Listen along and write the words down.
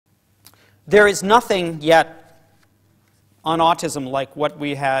There is nothing yet on autism like what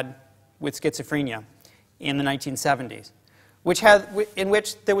we had with schizophrenia in the 1970s, in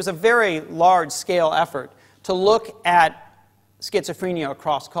which there was a very large-scale effort to look at schizophrenia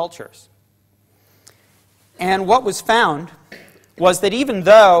across cultures. And what was found was that even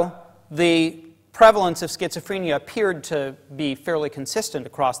though the prevalence of schizophrenia appeared to be fairly consistent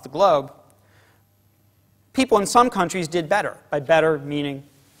across the globe, people in some countries did better. By better, meaning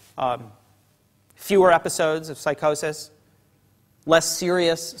fewer episodes of psychosis, less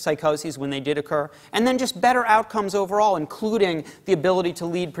serious psychoses when they did occur, and then just better outcomes overall, including the ability to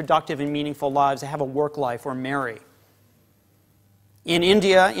lead productive and meaningful lives, to have a work life or marry. In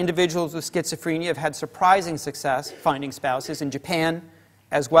India, individuals with schizophrenia have had surprising success finding spouses. In Japan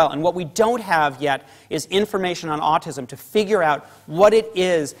as well. And what we don't have yet is information on autism to figure out what it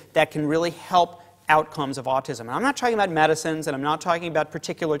is that can really help outcomes of autism. And I'm not talking about medicines, and I'm not talking about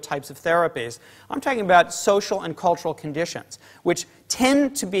particular types of therapies. I'm talking about social and cultural conditions, which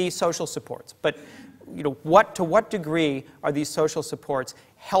tend to be social supports. But to what degree are these social supports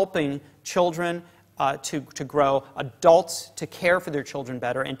helping children to grow, adults to care for their children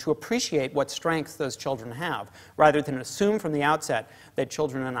better, and to appreciate what strengths those children have, rather than assume from the outset that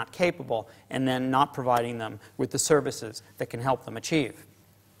children are not capable and then not providing them with the services that can help them achieve.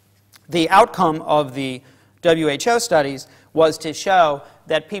 The outcome of the WHO studies was to show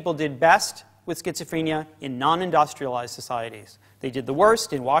that people did best with schizophrenia in non-industrialized societies. They did the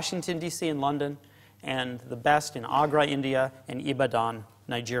worst in Washington, D.C. and London, and the best in Agra, India, and Ibadan,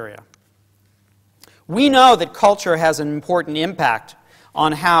 Nigeria. We know that culture has an important impact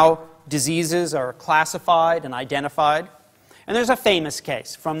on how diseases are classified and identified. And there's a famous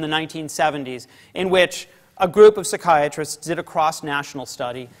case from the 1970s in which a group of psychiatrists did a cross-national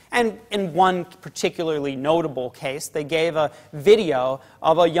study, and in one particularly notable case, they gave a video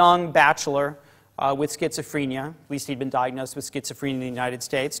of a young bachelor with schizophrenia, at least he'd been diagnosed with schizophrenia in the United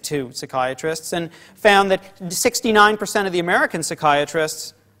States, to psychiatrists, and found that 69% of the American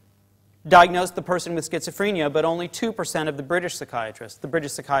psychiatrists diagnosed the person with schizophrenia, but only 2% of the British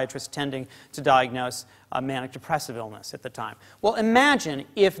psychiatrists tending to diagnose a manic depressive illness at the time. Well, imagine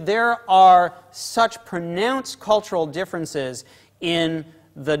if there are such pronounced cultural differences in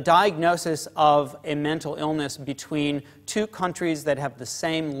the diagnosis of a mental illness between two countries that have the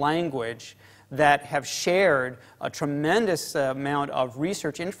same language, that have shared a tremendous amount of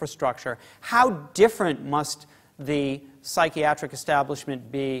research infrastructure. How different must the psychiatric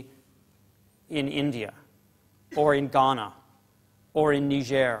establishment be in India, or in Ghana, or in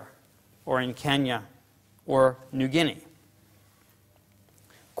Niger, or in Kenya, or New Guinea?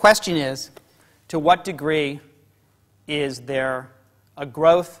 Question is, to what degree is there a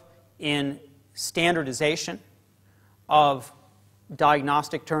growth in standardization of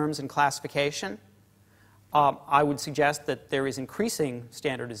diagnostic terms and classification? I would suggest that there is increasing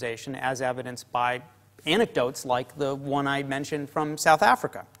standardization, as evidenced by anecdotes like the one I mentioned from South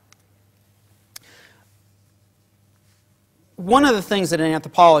Africa. One of the things that an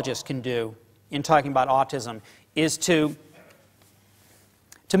anthropologist can do in talking about autism is to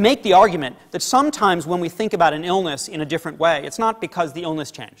make the argument that sometimes when we think about an illness in a different way, it's not because the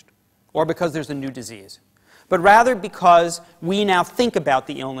illness changed or because there's a new disease, but rather because we now think about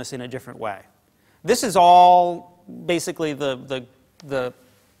the illness in a different way. This is all basically the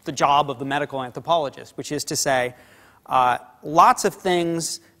job of the medical anthropologist, which is to say lots of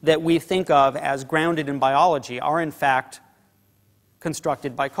things that we think of as grounded in biology are in fact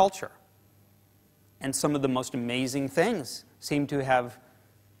constructed by culture. And some of the most amazing things seem to have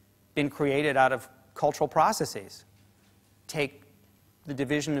been created out of cultural processes. Take the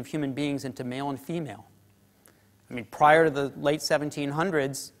division of human beings into male and female. I mean, prior to the late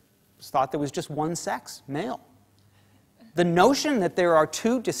 1700s, it was thought there was just one sex, male. The notion that there are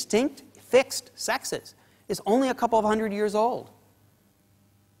two distinct, fixed sexes is only a couple of hundred years old.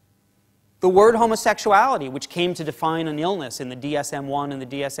 The word homosexuality, which came to define an illness in the DSM-1 and the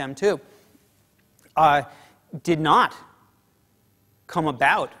DSM-2, did not come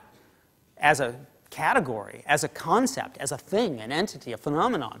about as a category, as a concept, as a thing, an entity, a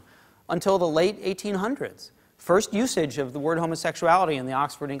phenomenon, until the late 1800s. First usage of the word homosexuality in the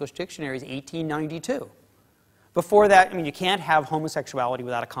Oxford English Dictionary is 1892. Before that, I mean, you can't have homosexuality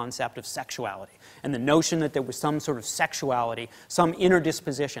without a concept of sexuality. And the notion that there was some sort of sexuality, some inner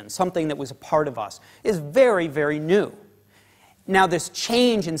disposition, something that was a part of us, is very, very new. Now, this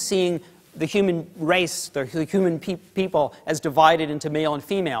change in seeing the human race, the human people, as divided into male and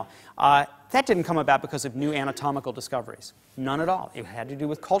female, that didn't come about because of new anatomical discoveries. None at all. It had to do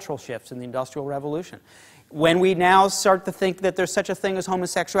with cultural shifts in the Industrial Revolution. When we now start to think that there's such a thing as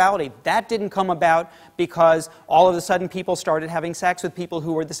homosexuality, that didn't come about because all of a sudden people started having sex with people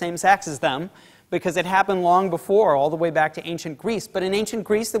who were the same sex as them, because it happened long before, all the way back to ancient Greece. But in ancient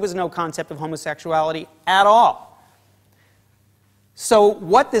Greece, there was no concept of homosexuality at all. So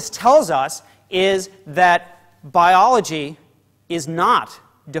what this tells us is that biology is not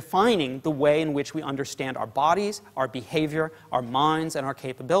defining the way in which we understand our bodies, our behavior, our minds, and our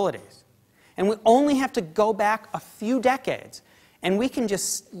capabilities. And we only have to go back a few decades, and we can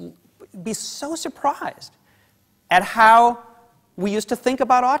just be so surprised at how we used to think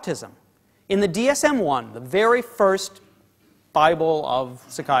about autism. In the DSM-1, the very first Bible of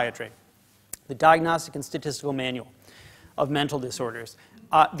psychiatry, the Diagnostic and Statistical Manual of Mental Disorders,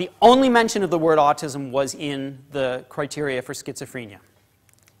 the only mention of the word autism was in the criteria for schizophrenia.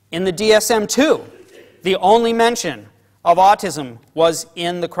 In the DSM-2, the only mention of autism was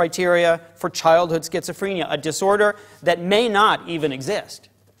in the criteria for childhood schizophrenia, a disorder that may not even exist.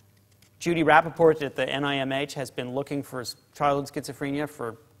 Judy Rappaport at the NIMH has been looking for childhood schizophrenia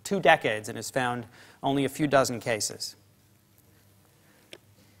for 2 decades and has found only a few dozen cases.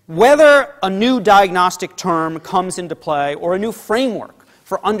 Whether a new diagnostic term comes into play or a new framework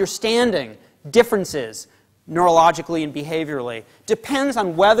for understanding differences neurologically and behaviorally depends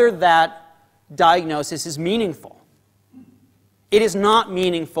on whether that diagnosis is meaningful. It is not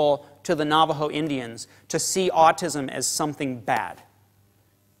meaningful to the Navajo Indians to see autism as something bad.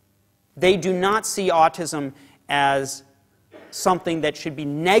 They do not see autism as something that should be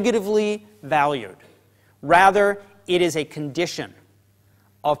negatively valued. Rather, it is a condition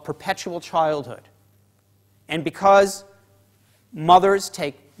of perpetual childhood. And because mothers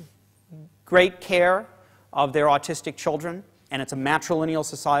take great care of their autistic children, and it's a matrilineal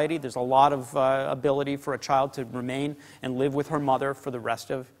society, there's a lot of ability for a child to remain and live with her mother for the rest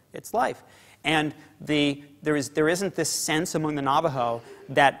of its life. And there isn't this sense among the Navajo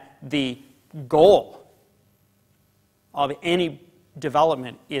that the goal of any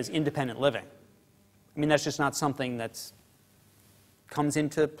development is independent living. I mean, that's just not something that comes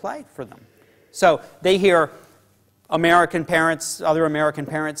into play for them. So they hear American parents, other American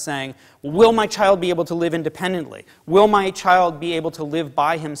parents saying, will my child be able to live independently? Will my child be able to live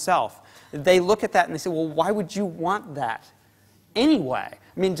by himself? They look at that and they say, well, why would you want that anyway?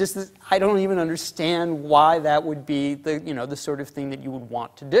 I mean, I don't even understand why that would be the sort of thing that you would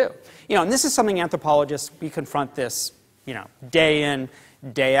want to do. And this is something anthropologists, we confront this, day in,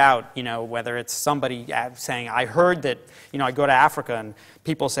 day out, whether it's somebody saying, I heard that, I go to Africa and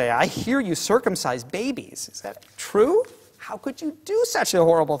people say, I hear you circumcise babies. Is that true? How could you do such a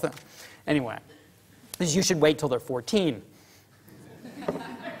horrible thing? Anyway, you should wait till they're 14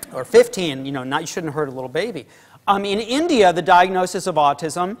 or 15, you shouldn't hurt a little baby. In India, the diagnosis of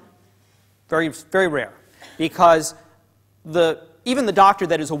autism, very, very rare, because even the doctor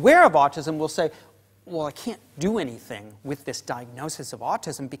that is aware of autism will say, well, I can't do anything with this diagnosis of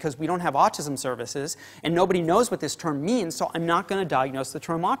autism because we don't have autism services and nobody knows what this term means, so I'm not going to diagnose the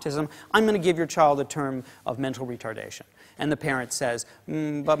term autism. I'm going to give your child a term of mental retardation. And the parent says,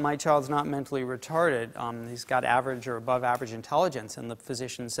 but my child's not mentally retarded. He's got average or above average intelligence. And the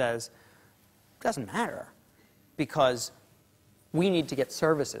physician says, it doesn't matter because we need to get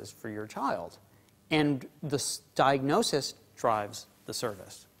services for your child. And the diagnosis drives the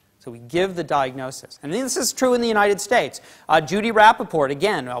service. So we give the diagnosis. And this is true in the United States. Judy Rappaport,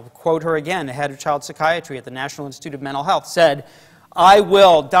 again, I'll quote her again, the head of child psychiatry at the National Institute of Mental Health, said, I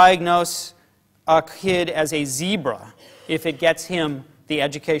will diagnose a kid as a zebra if it gets him the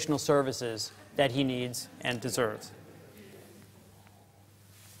educational services that he needs and deserves.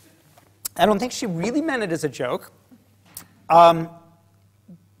 I don't think she really meant it as a joke.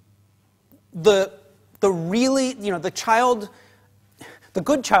 The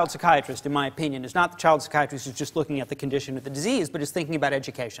good child psychiatrist, in my opinion, is not the child psychiatrist who's just looking at the condition of the disease, but is thinking about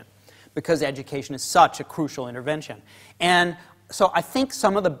education, because education is such a crucial intervention. And so I think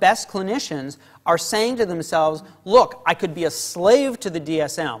some of the best clinicians are saying to themselves, look, I could be a slave to the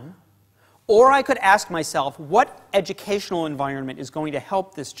DSM, or I could ask myself, what educational environment is going to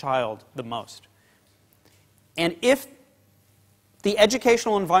help this child the most? And if the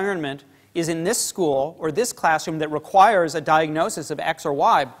educational environment is in this school or this classroom that requires a diagnosis of X or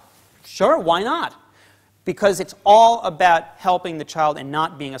Y, sure, why not? Because it's all about helping the child and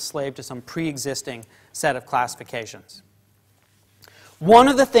not being a slave to some pre-existing set of classifications. One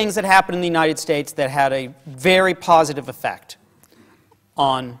of the things that happened in the United States that had a very positive effect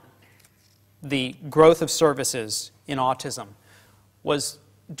on the growth of services in autism was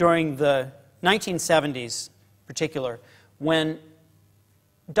during the 1970s in particular, when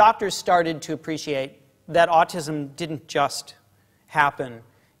doctors started to appreciate that autism didn't just happen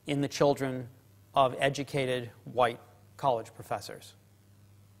in the children of educated white college professors.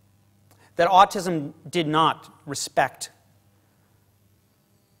 That autism did not respect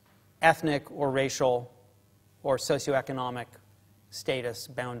ethnic or racial or socioeconomic status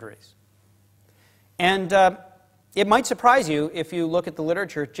boundaries. And it might surprise you, if you look at the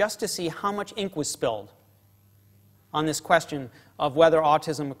literature, just to see how much ink was spilled on this question of whether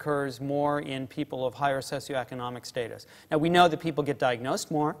autism occurs more in people of higher socioeconomic status. Now, we know that people get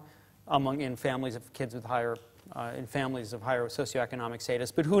diagnosed more in families of kids with in families of higher socioeconomic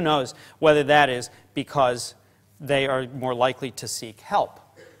status, but who knows whether that is because they are more likely to seek help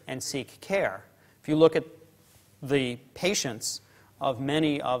and seek care. If you look at the patients of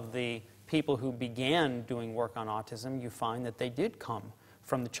many of the people who began doing work on autism, you find that they did come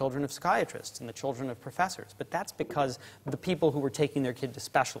from the children of psychiatrists and the children of professors. But that's because the people who were taking their kid to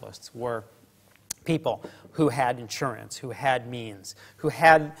specialists were people who had insurance, who had means, who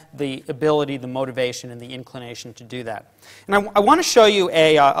had the ability, the motivation, and the inclination to do that. And I want to show you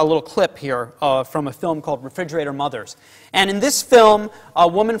a little clip here from a film called Refrigerator Mothers. And in this film, a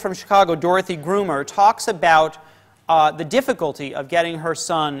woman from Chicago, Dorothy Groomer, talks about the difficulty of getting her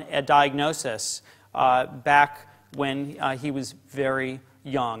son a diagnosis back when he was very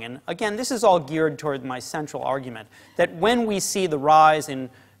young. And again, this is all geared toward my central argument, that when we see the rise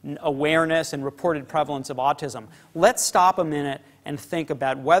in awareness and reported prevalence of autism, let's stop a minute and think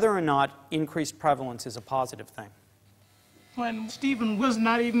about whether or not increased prevalence is a positive thing. When Stephen was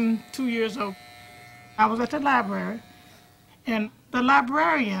not even 2 years old, I was at the library, and the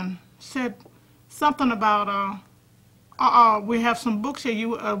librarian said something about, we have some books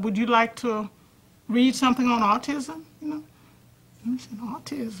here, would you like to read something on autism? You know? And I said,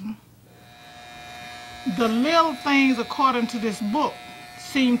 autism? The little things, according to this book,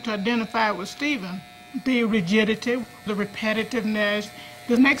 seem to identify with Stephen. The rigidity, the repetitiveness.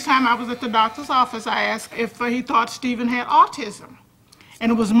 The next time I was at the doctor's office, I asked if he thought Stephen had autism.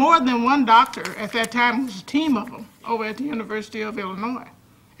 And it was more than one doctor. At that time, it was a team of them over at the University of Illinois.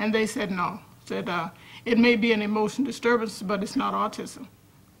 And they said no. Said, it may be an emotion disturbance, but it's not autism.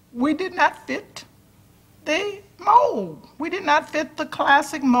 We did not fit the mold. We did not fit the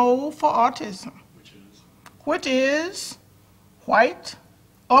classic mold for autism. Which is white,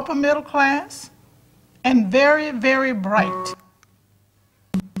 upper middle class, and very, very bright.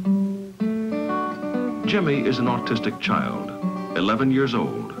 Jimmy is an autistic child, 11 years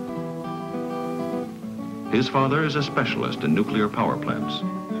old. His father is a specialist in nuclear power plants.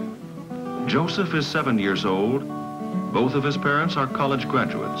 Joseph is 7 years old. Both of his parents are college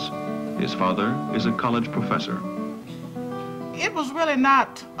graduates. His father is a college professor. It was really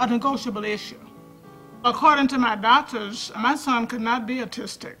not a negotiable issue. According to my doctors, my son could not be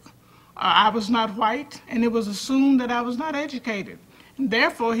autistic. I was not white, and it was assumed that I was not educated. And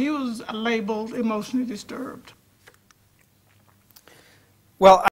therefore, he was labeled emotionally disturbed. Well,